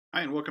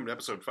Hi, and welcome to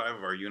episode 5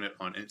 of our unit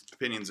on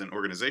opinions and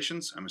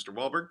organizations. I'm Mr.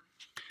 Walberg.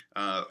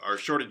 Our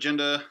short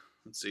agenda,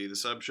 let's see, the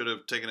sub should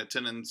have taken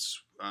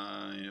attendance.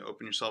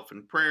 Open yourself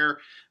in prayer.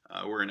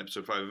 We're in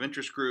episode 5 of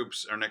interest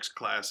groups. Our next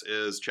class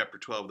is chapter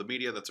 12 of the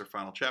media. That's our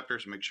final chapter,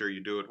 so make sure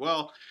you do it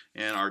well.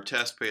 And our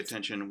test, pay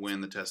attention when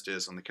the test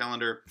is on the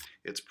calendar.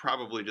 It's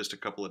probably just a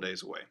couple of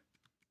days away.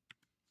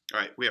 All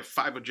right, we have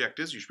 5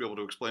 objectives. You should be able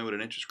to explain what an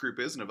interest group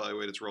is and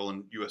evaluate its role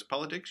in U.S.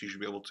 politics. You should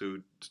be able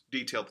to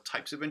detail the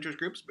types of interest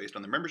groups based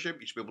on their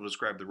membership. You should be able to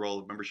describe the role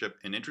of membership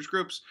in interest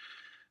groups.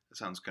 That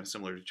sounds kind of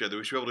similar to each other.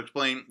 We should be able to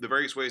explain the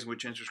various ways in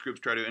which interest groups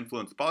try to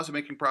influence the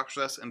policymaking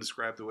process and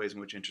describe the ways in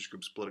which interest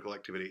groups' political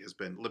activity has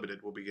been limited.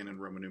 We'll begin in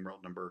Roman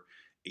numeral number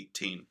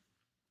 18.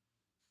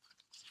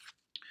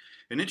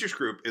 An interest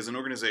group is an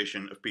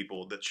organization of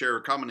people that share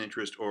a common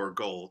interest or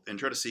goal and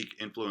try to seek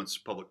influence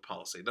public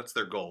policy. That's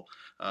their goal.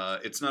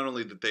 It's not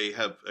only that they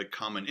have a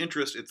common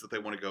interest, it's that they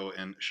want to go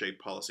and shape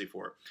policy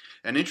for it.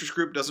 An interest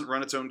group doesn't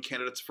run its own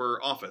candidates for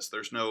office.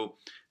 There's no,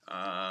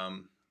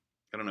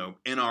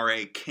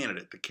 NRA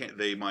candidate.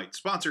 They might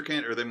sponsor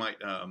candidates, or they might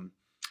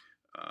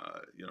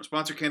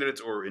sponsor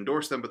candidates or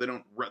endorse them, but they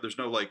don't. There's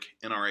no like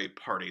NRA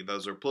party.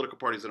 Those are political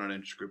parties that aren't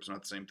interest groups.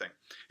 Not the same thing.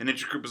 An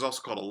interest group is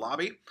also called a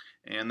lobby,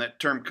 and that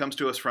term comes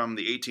to us from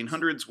the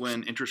 1800s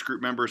when interest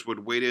group members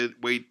would wait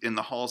in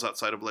the halls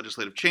outside of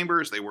legislative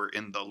chambers. They were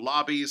in the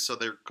lobbies, so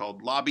they're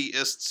called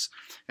lobbyists,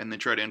 and they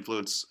try to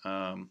influence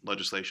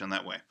legislation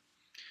that way.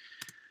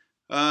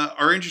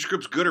 Are interest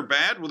groups good or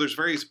bad? Well, there's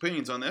various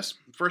opinions on this.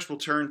 First, we'll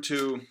turn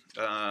to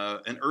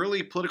an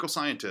early political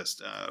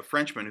scientist, a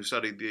Frenchman who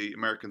studied the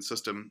American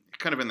system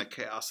kind of in the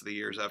chaos of the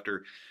years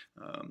after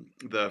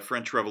the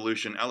French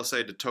Revolution,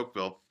 Alcide de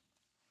Tocqueville.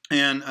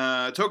 And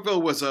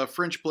Tocqueville was a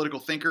French political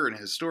thinker and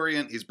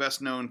historian. He's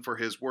best known for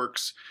his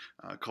works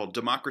called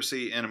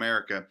Democracy in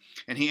America.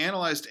 And he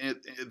analyzed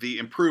the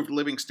improved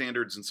living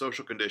standards and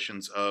social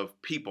conditions of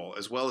people,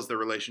 as well as their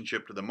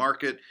relationship to the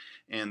market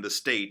and the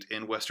state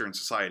in Western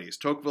societies.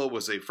 Tocqueville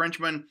was a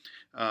Frenchman.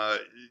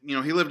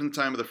 He lived in the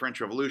time of the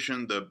French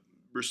Revolution, the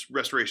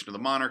restoration of the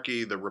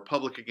monarchy, the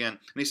republic again,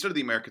 and he studied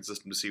the American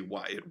system to see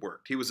why it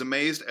worked. He was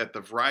amazed at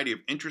the variety of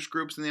interest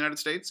groups in the United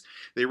States.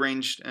 They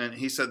ranged, and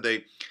he said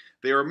they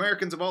are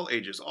Americans of all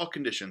ages, all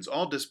conditions,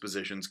 all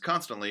dispositions,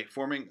 constantly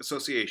forming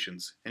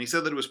associations. And he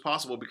said that it was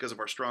possible because of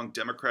our strong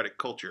democratic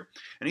culture.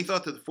 And he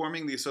thought that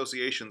forming the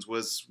associations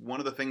was one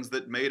of the things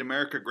that made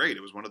America great.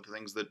 It was one of the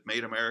things that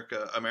made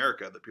America,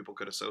 that people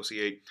could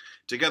associate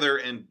together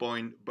and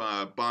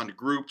bond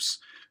groups.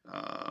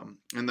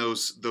 And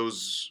those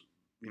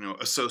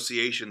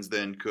associations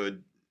then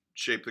could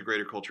shape the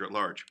greater culture at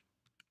large.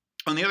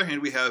 On the other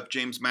hand, we have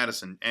James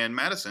Madison. And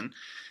Madison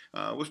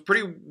was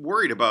pretty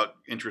worried about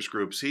interest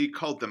groups. He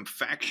called them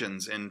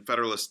factions in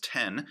Federalist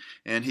 10,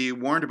 and he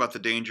warned about the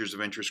dangers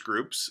of interest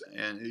groups,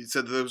 and he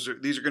said these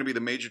are going to be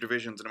the major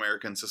divisions in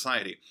American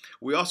society.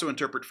 We also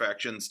interpret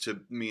factions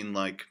to mean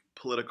like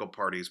political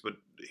parties, but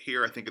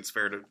here I think it's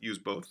fair to use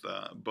both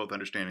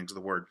understandings of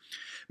the word.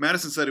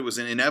 Madison said it was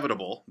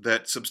inevitable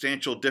that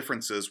substantial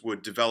differences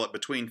would develop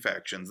between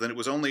factions, that it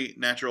was only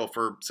natural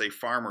for, say,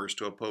 farmers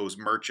to oppose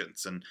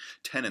merchants and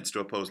tenants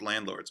to oppose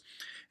landlords.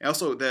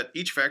 Also, that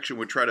each faction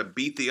would try to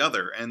beat the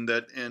other, and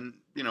that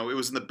it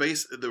was in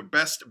the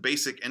best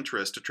basic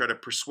interest to try to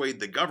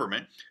persuade the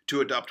government to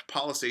adopt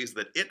policies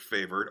that it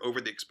favored over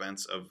the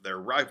expense of their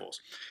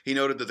rivals. He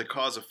noted that the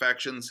cause of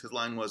factions, his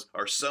line was,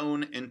 are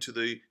sown into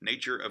the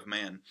nature of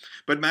man.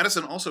 But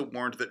Madison also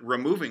warned that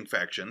removing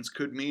factions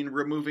could mean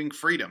removing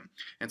freedom.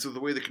 And so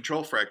the way to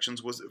control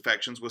factions was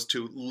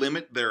to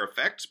limit their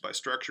effects by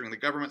structuring the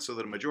government so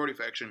that a majority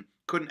faction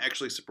couldn't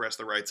actually suppress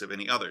the rights of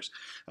any others.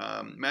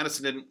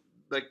 Madison didn't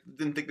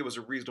think there was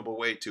a reasonable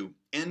way to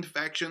end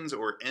factions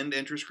or end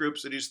interest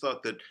groups. He just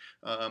thought that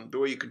the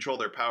way you control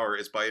their power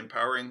is by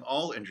empowering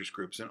all interest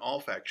groups and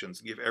all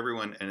factions, give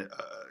everyone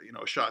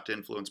a shot to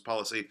influence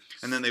policy,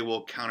 and then they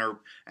will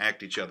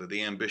counteract each other.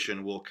 The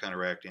ambition will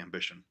counteract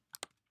ambition.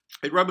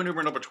 At Roman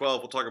numeral number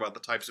 12, we'll talk about the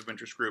types of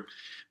interest group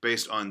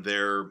based on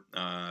their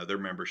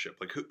membership,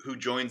 like who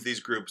joins these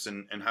groups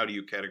and how do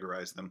you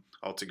categorize them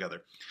all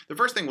together. The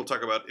first thing we'll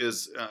talk about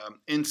is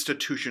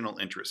institutional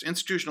interests.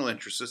 Institutional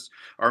interests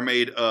are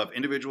made of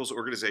individuals,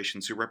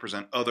 organizations who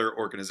represent other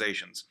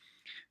organizations.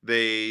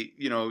 They,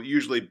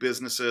 usually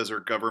businesses or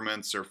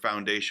governments or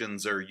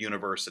foundations or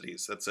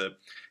universities. That's an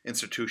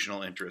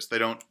institutional interest. They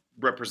don't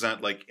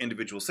represent like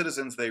individual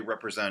citizens. They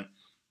represent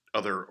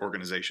other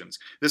organizations.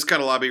 This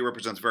kind of lobby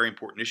represents very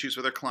important issues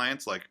for their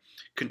clients, like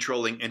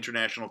controlling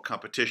international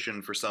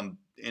competition for some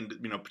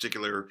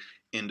particular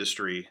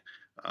industry.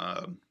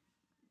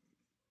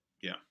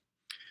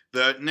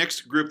 The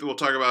next group that we'll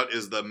talk about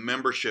is the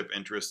membership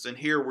interests, and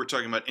here we're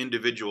talking about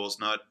individuals,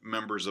 not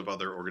members of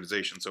other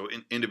organizations. So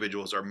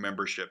individuals are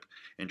membership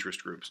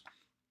interest groups.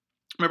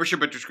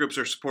 Membership interest groups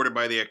are supported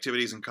by the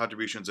activities and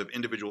contributions of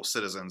individual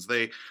citizens.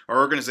 They are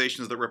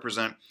organizations that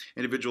represent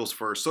individuals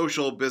for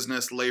social,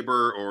 business,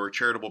 labor, or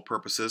charitable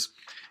purposes.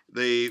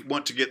 They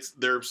want to get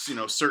their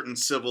certain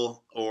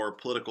civil or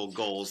political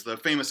goals. The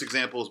famous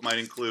examples might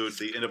include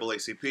the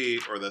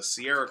NAACP or the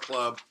Sierra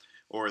Club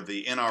or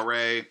the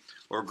NRA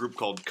or a group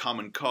called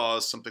Common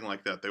Cause, something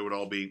like that. They would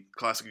all be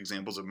classic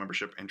examples of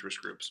membership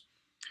interest groups.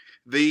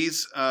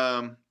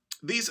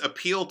 These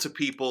appeal to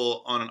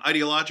people on an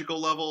ideological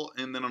level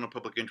and then on a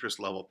public interest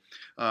level.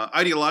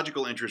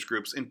 Ideological interest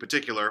groups, in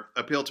particular,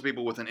 appeal to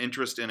people with an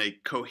interest in a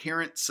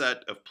coherent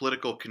set of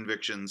political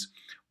convictions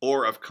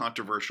or of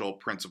controversial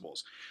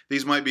principles.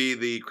 These might be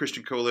the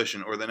Christian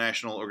Coalition or the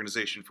National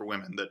Organization for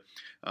Women, that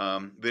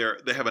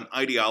they have an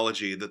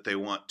ideology that they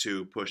want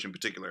to push in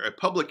particular. A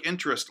public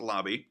interest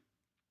lobby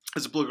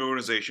is a political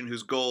organization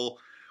whose goal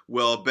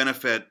will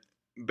benefit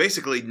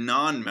basically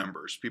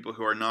non-members, people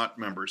who are not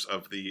members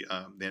of the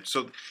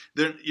so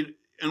then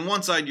on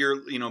one side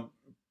you're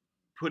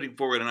putting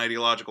forward an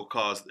ideological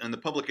cause, and the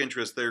public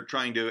interest, they're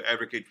trying to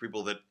advocate for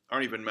people that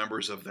aren't even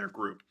members of their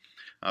group,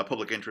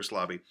 public interest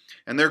lobby,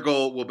 and their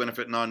goal will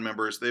benefit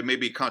non-members. They may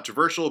be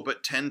controversial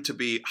but tend to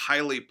be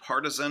highly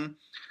partisan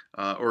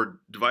or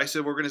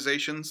divisive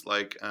organizations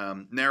like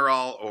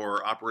NARAL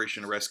or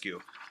Operation Rescue.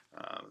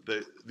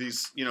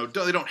 These they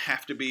don't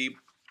have to be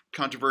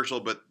controversial,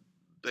 but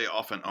they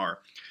often are.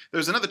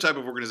 There's another type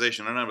of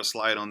organization. I don't have a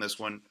slide on this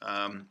one,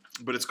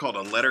 but it's called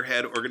a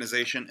letterhead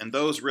organization, and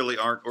those really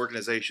aren't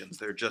organizations.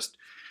 They're just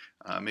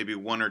maybe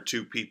one or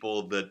two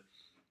people that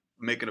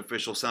make an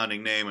official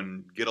sounding name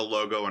and get a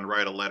logo and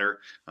write a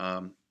letter.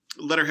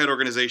 Letterhead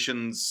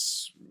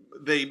organizations,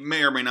 they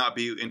may or may not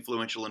be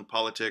influential in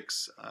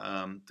politics.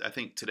 I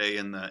think today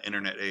in the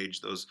internet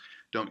age, those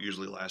don't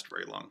usually last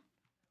very long.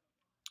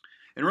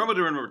 In Roman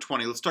number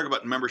 20, let's talk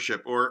about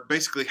membership, or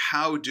basically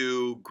how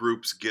do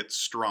groups get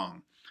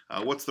strong?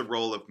 What's the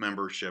role of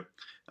membership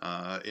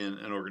in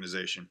an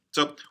organization?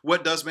 So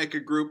what does make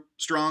a group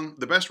strong?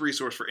 The best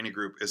resource for any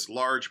group is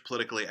large,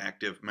 politically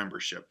active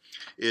membership.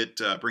 It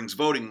brings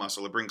voting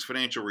muscle, it brings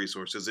financial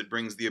resources, it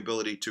brings the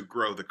ability to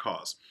grow the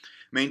cause.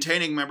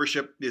 Maintaining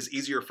membership is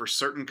easier for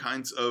certain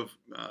kinds of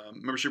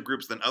membership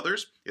groups than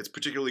others. It's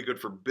particularly good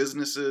for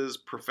businesses,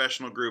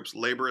 professional groups,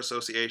 labor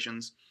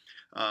associations.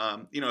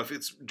 If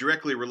it's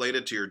directly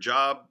related to your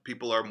job,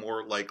 people are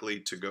more likely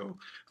to go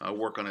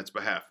work on its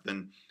behalf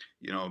than,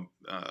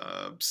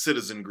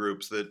 citizen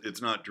groups that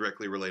it's not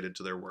directly related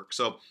to their work.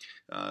 So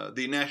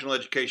the National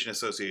Education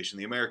Association,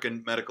 the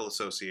American Medical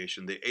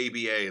Association, the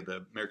ABA,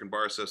 the American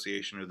Bar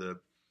Association, or the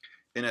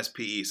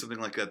NSPE, something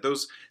like that.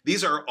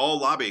 These are all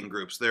lobbying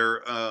groups. They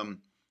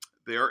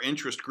are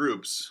interest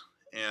groups,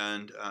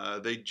 and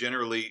they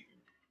generally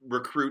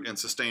recruit and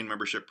sustain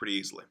membership pretty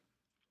easily.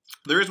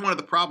 There is one of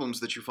the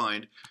problems that you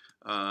find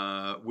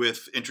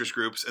with interest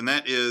groups, and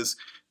that is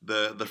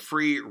the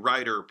free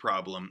rider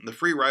problem. The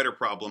free rider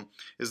problem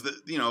is that,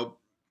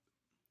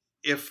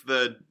 if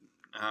the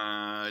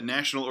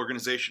National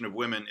Organization of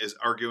Women is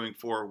arguing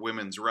for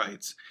women's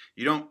rights,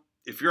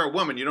 if you're a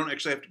woman, you don't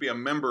actually have to be a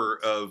member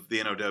of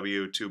the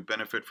NOW to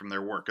benefit from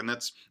their work, and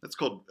that's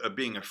called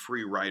being a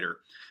free rider.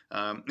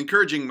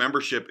 Encouraging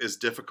membership is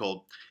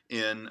difficult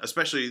in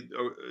especially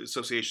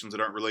associations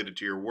that aren't related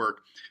to your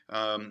work.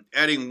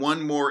 Adding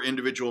one more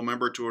individual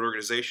member to an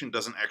organization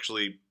doesn't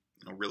actually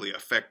really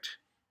affect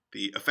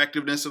the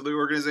effectiveness of the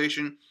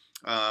organization,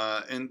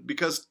 and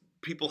because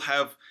people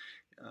have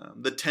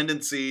the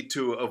tendency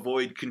to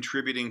avoid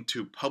contributing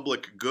to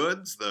public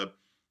goods, the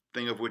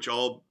thing of which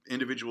all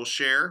individuals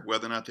share,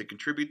 whether or not they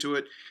contribute to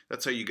it,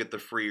 that's how you get the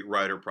free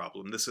rider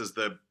problem. This is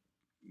the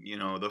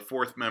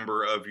fourth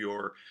member of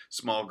your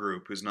small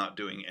group who's not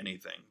doing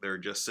anything. They're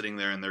just sitting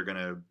there and they're going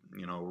to,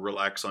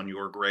 relax on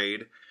your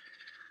grade.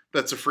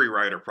 That's a free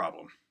rider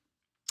problem.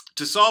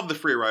 To solve the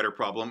free rider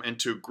problem and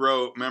to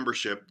grow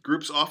membership,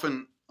 groups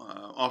often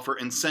offer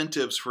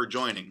incentives for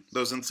joining.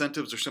 Those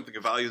incentives are something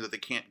of value that they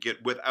can't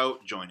get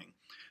without joining.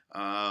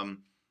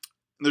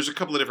 There's a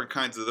couple of different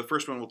kinds. The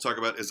first one we'll talk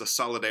about is a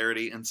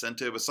solidarity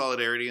incentive. A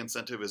solidarity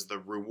incentive is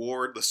the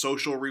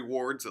social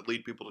rewards that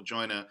lead people to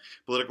join a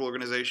political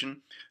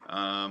organization.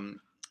 The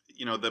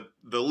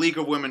League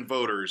of Women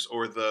Voters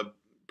or the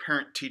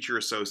Parent-Teacher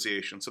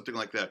Association, something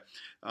like that.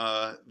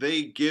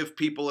 They give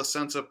people a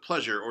sense of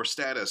pleasure or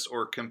status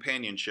or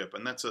companionship,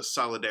 and that's a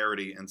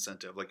solidarity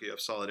incentive, like you have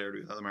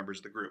solidarity with other members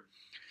of the group.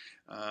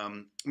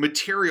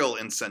 Material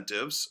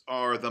incentives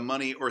are the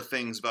money or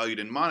things valued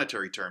in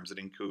monetary terms that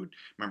include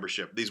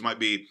membership. These might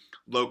be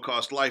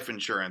low-cost life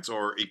insurance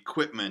or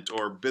equipment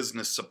or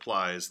business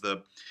supplies.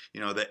 The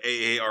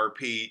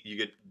AARP, you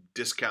get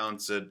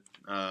discounts at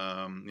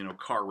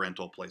car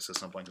rental places,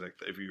 something like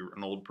that. If you're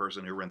an old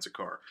person who rents a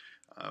car.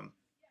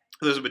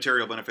 Those are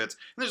material benefits.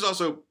 And there's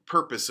also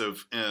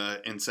purpose-filled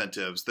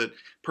incentives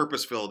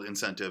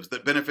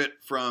that benefit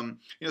from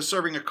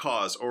serving a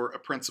cause or a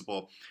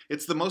principle.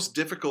 It's the most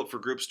difficult for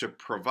groups to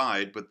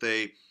provide, but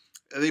they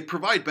they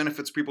provide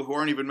benefits to people who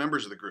aren't even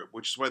members of the group,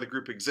 which is why the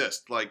group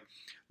exists, like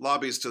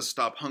lobbies to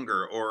stop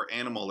hunger or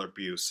animal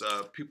abuse.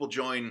 People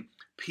join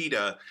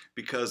PETA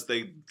because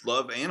they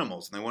love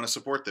animals and they want to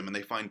support them and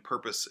they find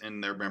purpose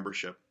in their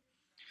membership.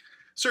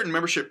 Certain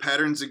membership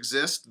patterns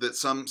exist that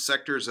some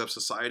sectors of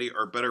society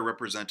are better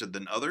represented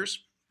than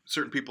others.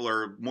 Certain people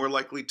are more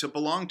likely to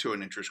belong to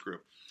an interest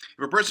group.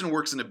 If a person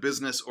works in a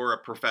business or a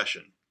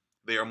profession,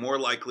 they are more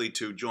likely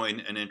to join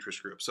an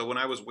interest group. So when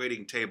I was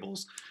waiting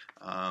tables,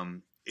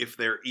 if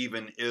there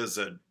even is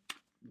a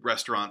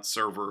restaurant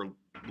server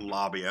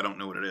lobby, I don't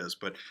know what it is,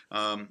 but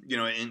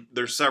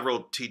there's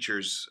several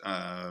teachers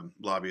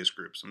lobbyist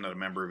groups. I'm not a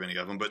member of any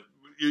of them, but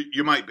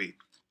you might be.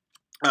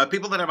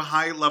 People that have a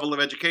high level of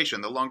education,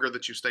 the longer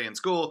that you stay in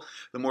school,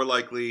 the more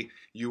likely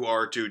you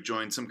are to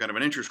join some kind of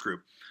an interest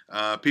group.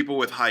 People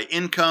with high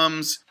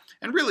incomes,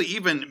 and really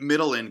even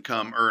middle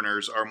income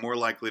earners, are more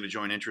likely to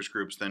join interest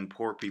groups than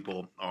poor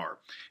people are.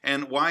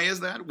 And why is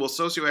that? Well,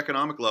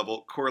 socioeconomic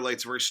level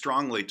correlates very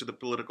strongly to the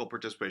political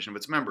participation of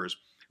its members.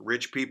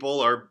 Rich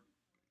people are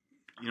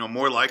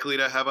more likely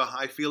to have a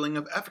high feeling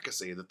of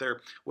efficacy,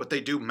 that what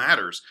they do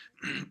matters.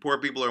 Poor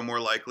people are more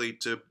likely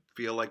to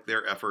feel like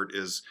their effort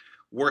is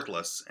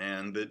worthless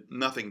and that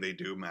nothing they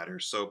do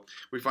matters. So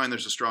we find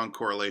there's a strong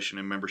correlation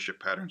in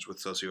membership patterns with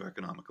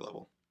socioeconomic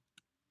level.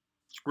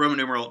 Roman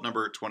numeral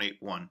number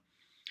 21.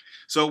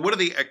 So what are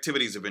the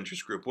activities of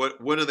interest group?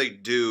 What do they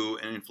do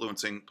in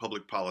influencing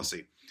public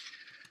policy?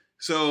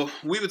 So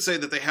we would say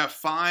that they have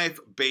 5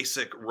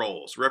 basic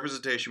roles: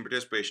 representation,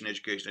 participation,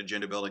 education,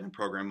 agenda building, and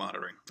program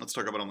monitoring. Let's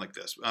talk about them like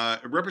this.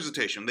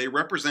 Representation, they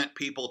represent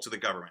people to the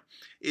government.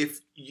 If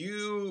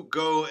you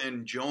go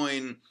and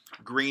join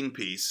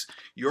Greenpeace,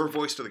 your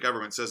voice to the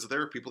government says that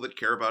there are people that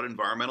care about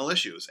environmental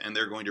issues, and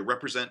they're going to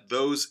represent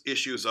those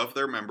issues of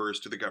their members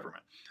to the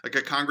government. Like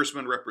a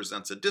congressman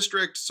represents a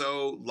district,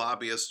 so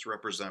lobbyists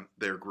represent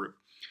their group.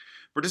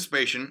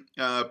 Participation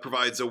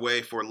provides a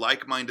way for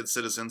like-minded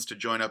citizens to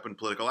join up in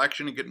political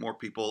action and get more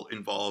people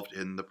involved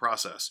in the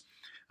process.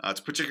 It's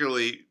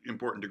particularly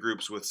important to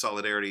groups with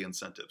solidarity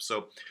incentives.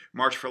 So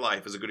March for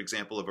Life is a good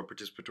example of a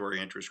participatory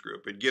interest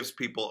group. It gives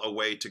people a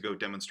way to go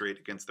demonstrate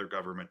against their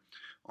government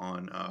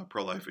on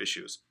pro-life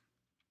issues.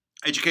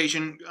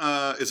 Education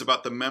is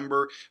about the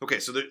member. Okay,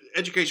 so the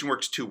education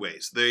works 2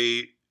 ways.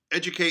 They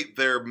educate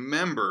their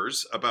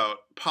members about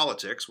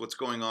politics, what's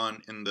going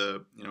on in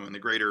the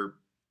greater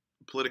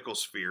political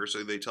sphere.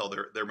 So they tell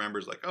their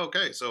members, like,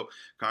 okay, so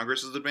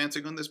Congress is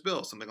advancing on this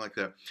bill, something like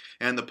that.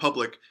 And the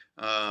public,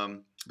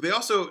 they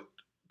also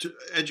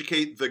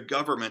educate the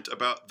government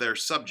about their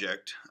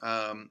subject,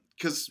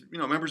 because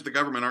members of the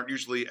government aren't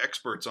usually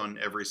experts on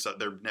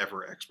they're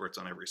never experts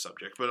on every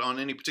subject, but on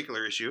any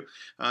particular issue,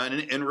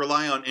 and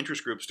rely on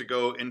interest groups to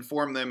go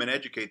inform them and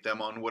educate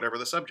them on whatever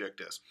the subject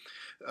is.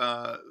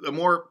 The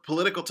more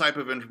political type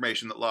of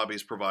information that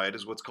lobbies provide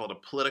is what's called a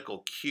political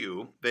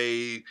cue.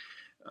 They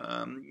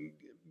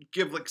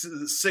give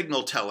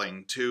signal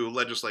telling to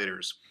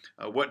legislators,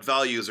 what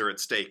values are at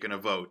stake in a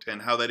vote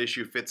and how that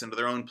issue fits into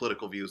their own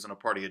political views and a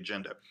party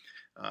agenda.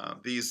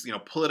 These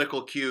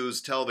political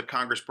cues tell the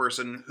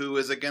congressperson who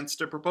is against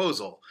a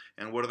proposal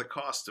and what are the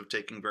costs of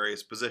taking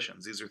various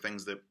positions. These are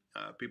things that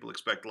people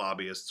expect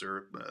lobbyists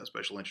or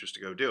special interests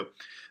to go do.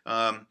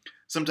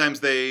 Sometimes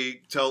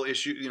they tell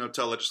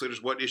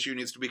legislators what issue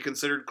needs to be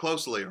considered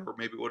closely, or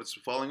maybe what is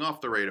falling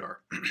off the radar.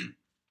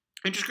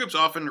 Interest groups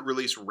often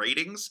release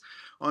ratings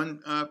on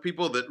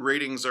people. That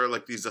ratings are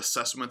like these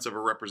assessments of a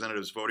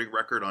representative's voting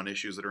record on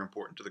issues that are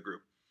important to the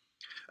group.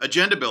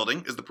 Agenda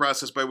building is the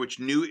process by which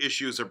new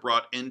issues are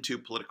brought into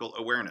political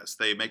awareness.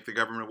 They make the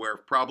government aware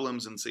of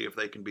problems and see if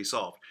they can be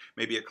solved.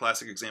 Maybe a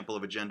classic example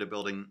of agenda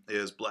building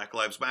is Black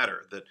Lives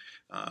Matter,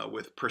 that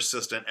with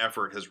persistent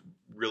effort has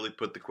really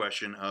put the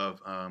question of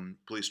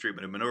police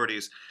treatment of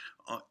minorities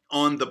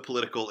on the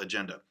political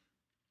agenda.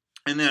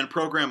 And then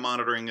program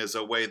monitoring is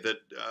a way that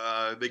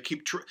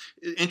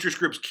interest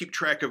groups keep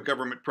track of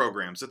government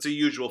programs. It's a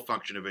usual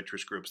function of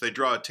interest groups. They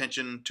draw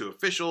attention to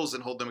officials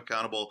and hold them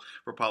accountable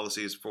for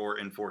policies for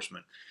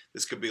enforcement.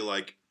 This could be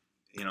like,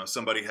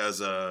 somebody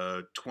has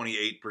a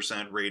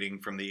 28% rating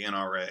from the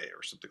NRA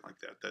or something like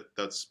that.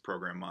 That's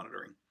program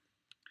monitoring.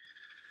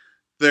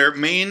 Their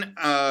main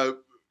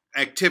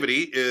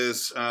activity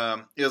is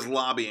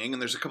lobbying, and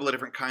there's a couple of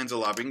different kinds of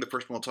lobbying. The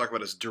first one we'll talk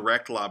about is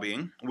direct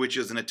lobbying, which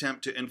is an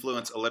attempt to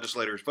influence a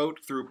legislator's vote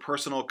through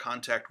personal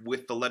contact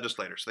with the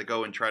legislator. So they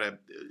go and try to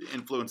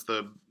influence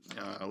the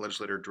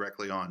legislator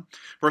directly on.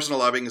 Personal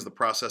lobbying is the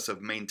process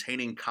of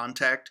maintaining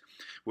contact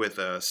with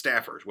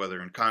staffers,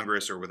 whether in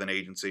Congress or with an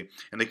agency,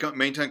 and they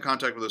maintain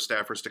contact with those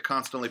staffers to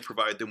constantly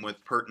provide them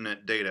with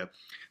pertinent data.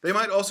 They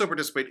might also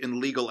participate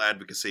in legal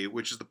advocacy,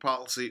 which is the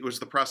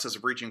process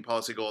of reaching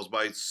policy goals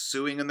by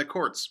suing in the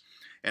courts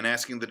and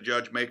asking the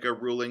judge make a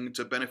ruling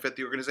to benefit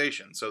the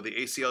organization. So the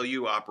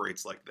ACLU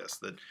operates like this,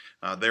 that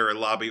they're a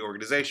lobby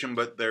organization,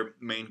 but their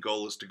main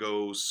goal is to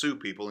go sue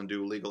people and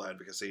do legal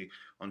advocacy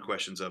on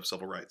questions of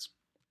civil rights.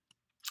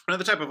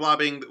 Another type of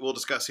lobbying that we'll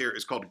discuss here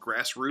is called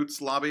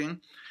grassroots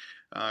lobbying.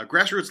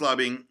 Grassroots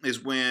lobbying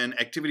is when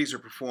activities are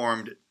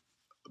performed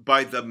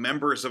by the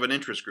members of an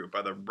interest group,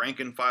 by the rank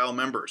and file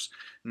members,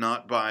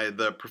 not by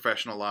the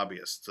professional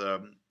lobbyists.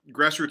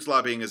 Grassroots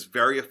lobbying is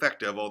very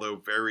effective, although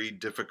very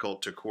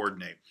difficult to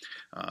coordinate.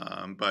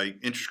 By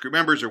interest group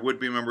members or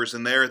would-be members,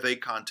 and there they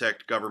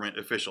contact government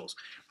officials.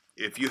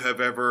 If you have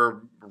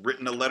ever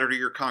written a letter to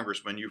your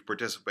congressman, you've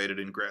participated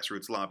in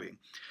grassroots lobbying.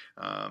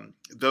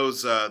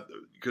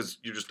 Because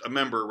you're just a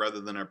member rather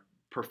than a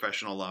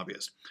professional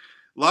lobbyist.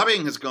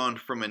 Lobbying has gone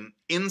from an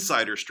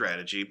insider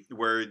strategy,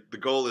 where the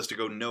goal is to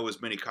go know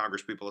as many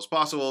congresspeople as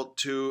possible,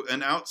 to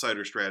an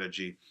outsider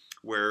strategy,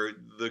 where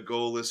the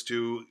goal is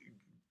to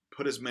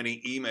put as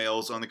many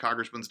emails on the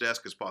congressman's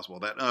desk as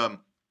possible.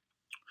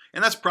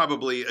 And that's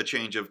probably a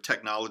change of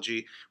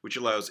technology, which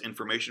allows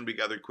information to be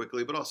gathered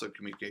quickly, but also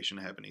communication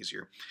to happen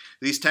easier.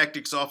 These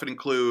tactics often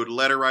include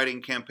letter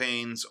writing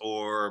campaigns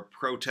or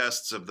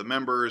protests of the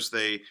members.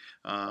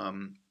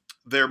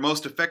 They're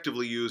most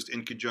effectively used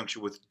in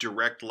conjunction with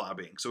direct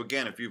lobbying. So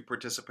again, if you've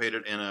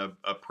participated in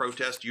a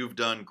protest, you've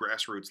done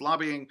grassroots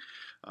lobbying.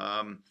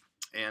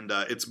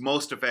 It's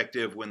most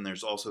effective when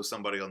there's also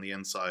somebody on the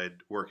inside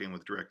working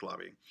with direct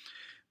lobbying.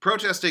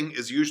 Protesting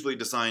is usually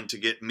designed to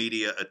get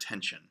media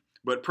attention.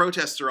 But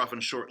protests are often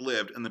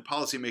short-lived, and the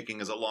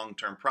policymaking is a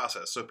long-term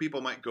process. So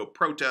people might go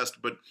protest,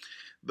 but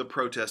the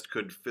protest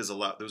could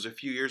fizzle out. There was a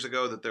few years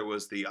ago that there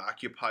was the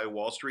Occupy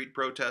Wall Street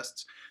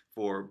protests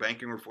for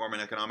banking reform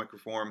and economic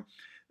reform.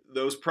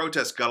 Those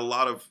protests got a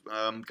lot of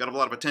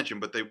attention,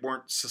 but they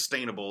weren't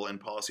sustainable,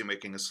 and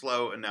policymaking is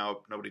slow. And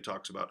now nobody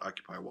talks about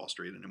Occupy Wall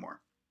Street anymore.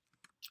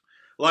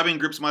 Lobbying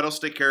groups might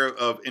also take care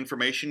of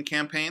information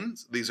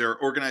campaigns. These are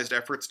organized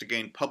efforts to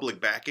gain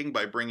public backing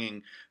by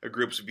bringing a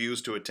group's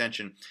views to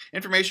attention.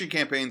 Information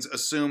campaigns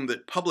assume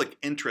that public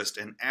interest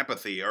and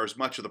apathy are as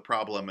much of the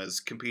problem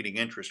as competing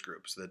interest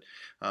groups,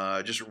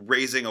 that just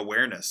raising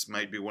awareness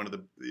might be one of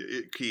the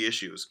key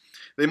issues.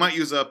 They might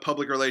use a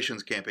public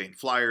relations campaign,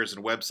 flyers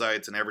and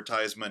websites and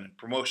advertisement and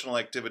promotional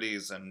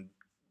activities and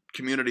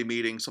community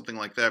meetings, something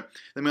like that.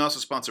 They may also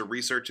sponsor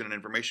research and an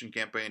information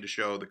campaign to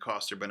show the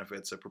costs or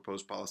benefits of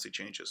proposed policy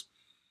changes.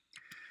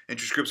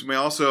 Interest groups may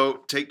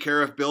also take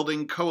care of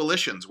building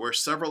coalitions where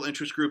several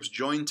interest groups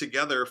join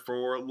together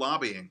for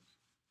lobbying.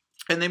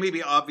 And they may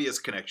be obvious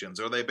connections,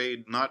 or they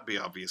may not be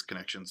obvious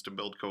connections to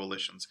build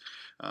coalitions.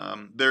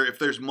 If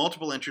there's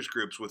multiple interest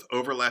groups with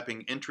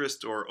overlapping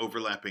interests or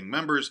overlapping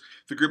members,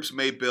 the groups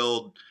may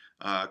build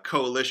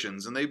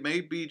coalitions, and they may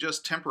be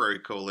just temporary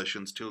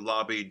coalitions to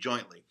lobby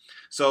jointly.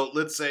 So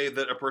let's say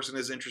that a person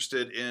is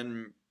interested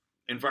in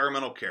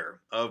environmental care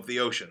of the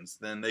oceans,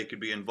 then they could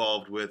be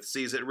involved with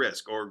Seas at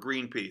Risk or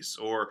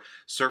Greenpeace or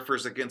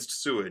Surfers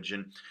Against Sewage.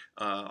 And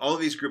all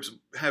of these groups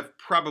have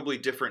probably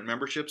different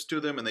memberships to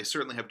them, and they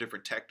certainly have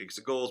different tactics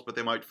and goals, but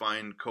they might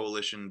find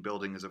coalition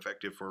building is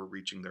effective for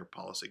reaching their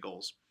policy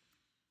goals.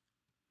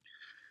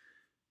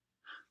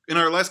 In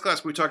our last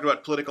class, we talked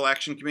about political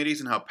action committees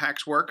and how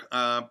PACs work.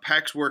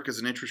 PACs work as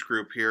an interest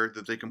group here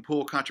that they can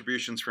pool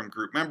contributions from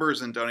group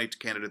members and donate to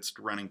candidates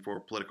running for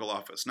political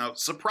office. Now,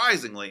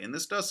 surprisingly, and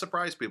this does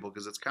surprise people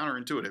because it's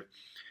counterintuitive,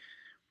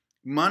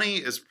 money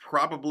is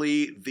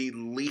probably the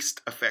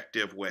least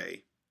effective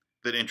way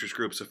that interest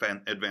groups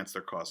advance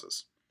their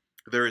causes.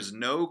 There is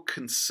no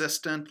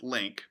consistent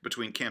link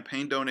between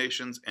campaign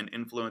donations and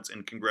influence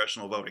in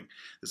congressional voting.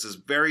 This is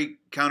very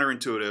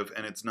counterintuitive,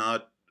 and it's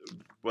not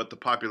what the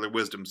popular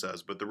wisdom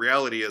says, but the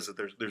reality is that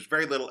there's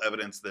very little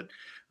evidence that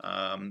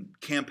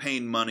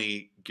campaign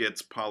money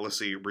gets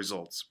policy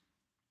results.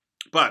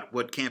 But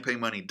what campaign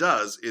money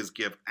does is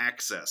give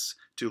access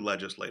to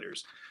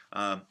legislators.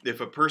 If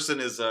a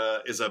person is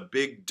a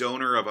big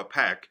donor of a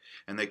PAC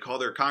and they call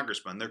their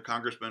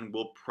congressman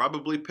will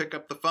probably pick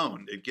up the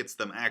phone. It gets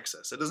them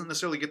access. It doesn't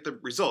necessarily get the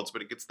results,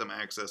 but it gets them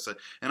access,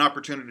 an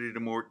opportunity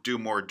to do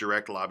more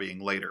direct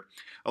lobbying later.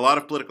 A lot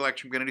of political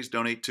action committees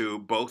donate to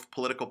both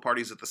political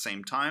parties at the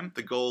same time.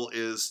 The goal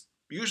is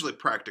usually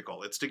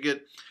practical. It's to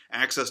get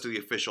access to the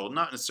official,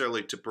 not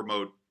necessarily to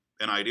promote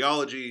an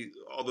ideology,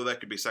 although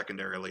that could be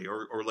secondarily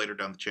or later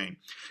down the chain.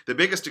 The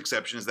biggest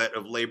exception is that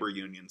of labor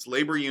unions.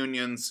 Labor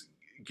unions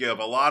give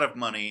a lot of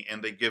money,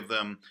 and they give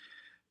them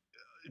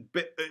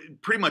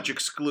pretty much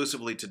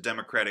exclusively to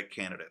Democratic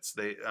candidates.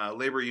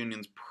 Labor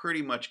unions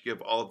pretty much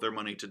give all of their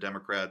money to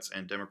Democrats,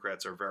 and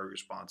Democrats are very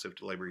responsive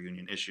to labor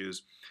union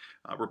issues.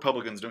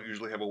 Republicans don't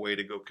usually have a way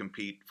to go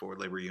compete for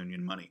labor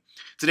union money.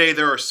 Today,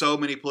 there are so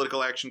many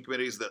political action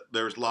committees that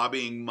there's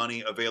lobbying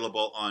money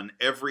available on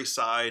every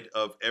side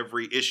of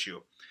every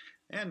issue.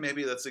 And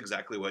maybe that's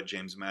exactly what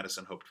James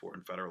Madison hoped for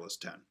in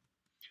Federalist 10.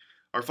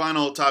 Our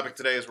final topic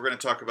today is we're going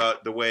to talk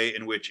about the way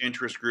in which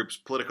interest groups'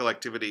 political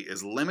activity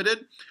is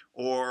limited,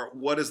 or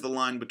what is the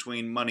line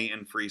between money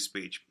and free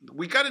speech.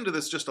 We got into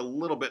this just a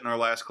little bit in our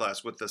last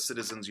class with the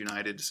Citizens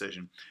United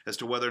decision as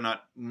to whether or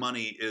not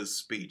money is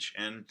speech.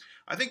 And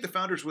I think the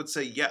founders would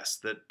say yes,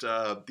 that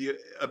the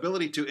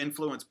ability to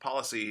influence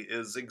policy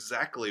is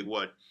exactly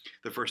what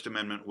the First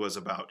Amendment was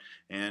about.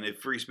 And if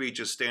free speech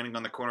is standing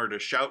on the corner to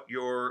shout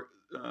your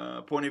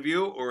point of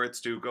view, or it's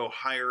to go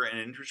hire an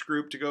interest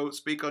group to go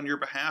speak on your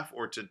behalf,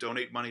 or to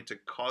donate money to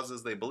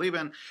causes they believe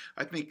in,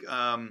 I think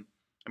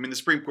I mean, the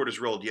Supreme Court has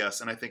ruled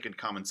yes, and I think in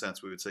common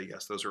sense we would say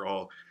yes. Those are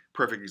all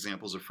perfect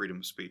examples of freedom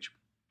of speech.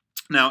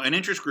 Now, an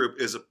interest group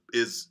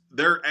is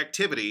their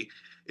activity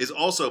is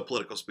also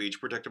political speech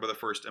protected by the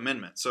First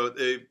Amendment. So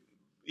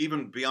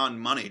even beyond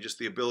money, just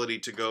the ability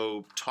to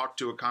go talk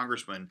to a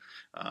congressman,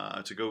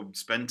 to go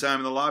spend time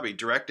in the lobby,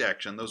 direct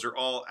action, those are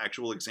all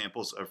actual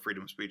examples of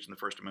freedom of speech and the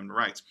First Amendment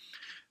rights.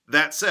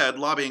 That said,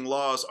 lobbying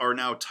laws are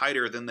now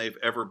tighter than they've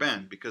ever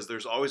been because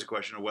there's always a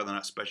question of whether or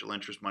not special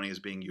interest money is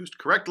being used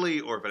correctly,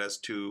 or if it has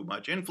too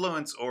much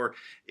influence, or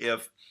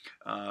if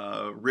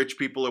rich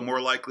people are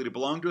more likely to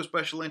belong to a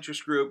special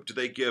interest group. Do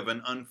they give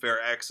an unfair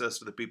access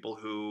to the people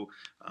who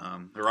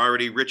are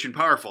already rich and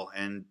powerful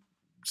and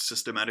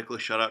systematically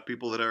shut out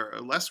people that are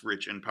less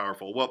rich and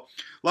powerful? Well,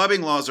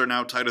 lobbying laws are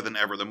now tighter than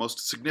ever. The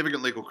most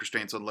significant legal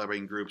constraints on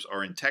lobbying groups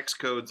are in tax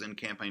codes and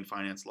campaign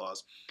finance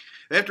laws.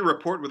 They have to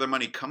report where their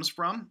money comes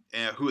from,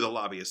 who the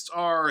lobbyists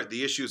are,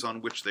 the issues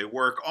on which they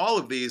work. All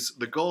of these,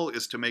 the goal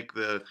is to make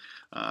the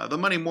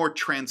money more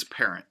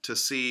transparent, to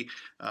see,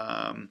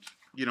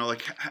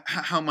 like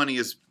how money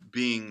is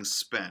being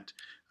spent.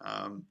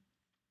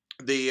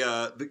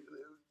 The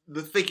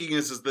thinking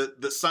is that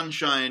the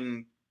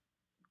sunshine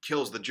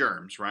kills the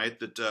germs, right?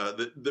 That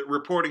the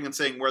reporting and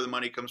saying where the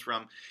money comes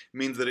from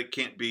means that it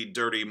can't be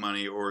dirty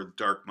money or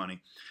dark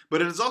money.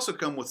 But it has also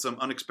come with some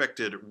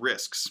unexpected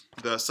risks.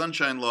 The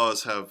sunshine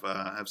laws have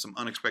some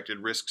unexpected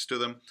risks to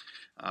them.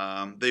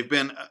 They've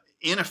been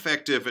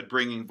ineffective at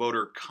bringing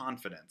voter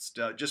confidence.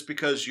 Just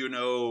because you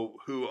know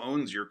who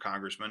owns your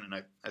congressman,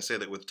 and I say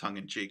that with tongue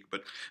in cheek,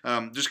 but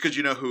just because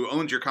you know who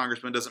owns your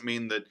congressman doesn't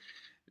mean that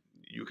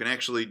you can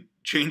actually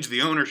change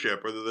the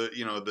ownership or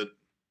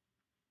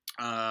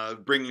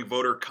bringing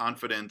voter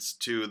confidence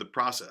to the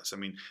process. I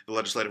mean, the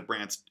legislative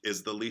branch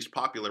is the least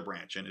popular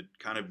branch, and it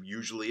kind of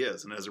usually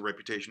is, and has a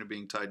reputation of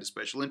being tied to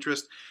special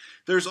interest.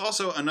 There's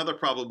also another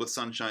problem with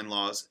sunshine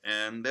laws,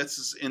 and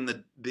that's in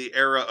the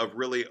era of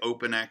really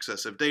open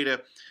access of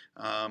data.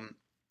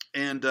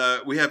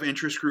 We have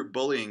interest group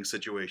bullying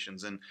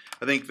situations, and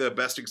I think the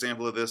best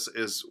example of this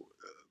is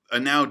a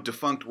now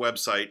defunct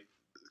website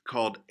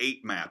called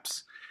 8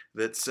 Maps.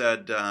 That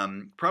said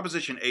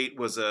Proposition 8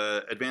 was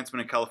an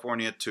advancement in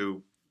California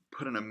to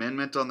put an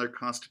amendment on their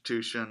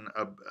constitution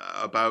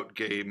about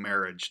gay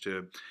marriage,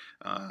 to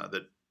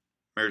that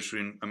marriage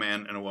between a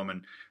man and a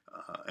woman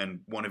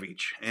and one of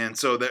each. And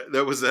so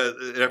that was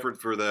an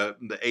effort for the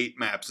 8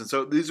 Maps. And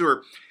so these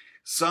were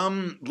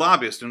some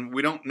lobbyists, and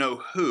we don't know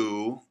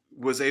who,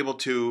 was able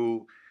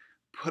to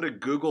put a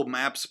Google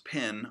Maps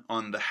pin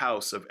on the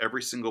house of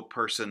every single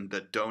person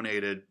that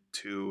donated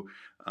to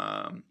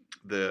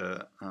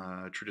the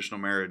traditional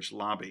marriage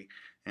lobby.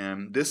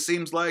 And this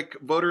seems like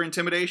voter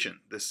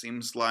intimidation. This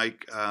seems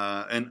like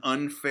an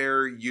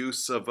unfair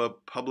use of a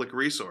public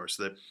resource,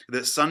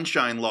 that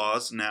sunshine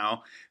laws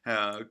now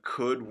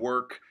could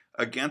work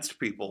against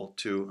people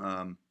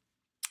to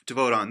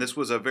vote on. This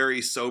was a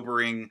very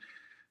sobering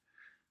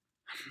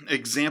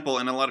example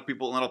in a lot of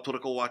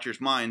political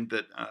watchers' mind,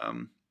 that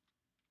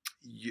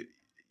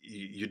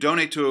you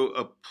donate to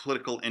a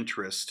political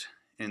interest,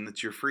 and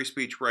it's your free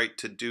speech right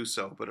to do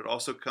so, but it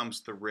also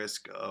comes the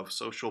risk of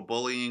social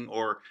bullying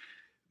or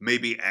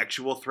maybe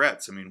actual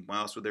threats. I mean, why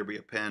else would there be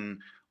a pin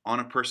on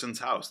a person's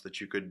house that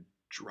you could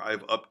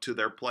drive up to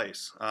their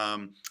place?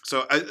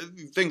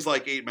 Things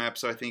like 8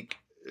 Maps, I think,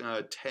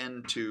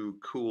 tend to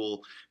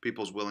cool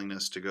people's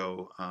willingness to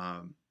go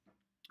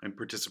and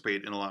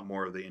participate in a lot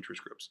more of the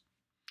interest groups.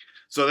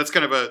 So that's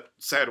kind of a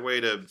sad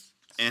way to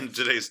end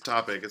today's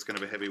topic. It's kind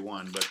of a heavy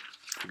one, but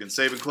you can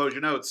save and close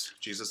your notes.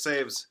 Jesus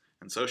saves,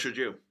 and so should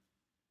you.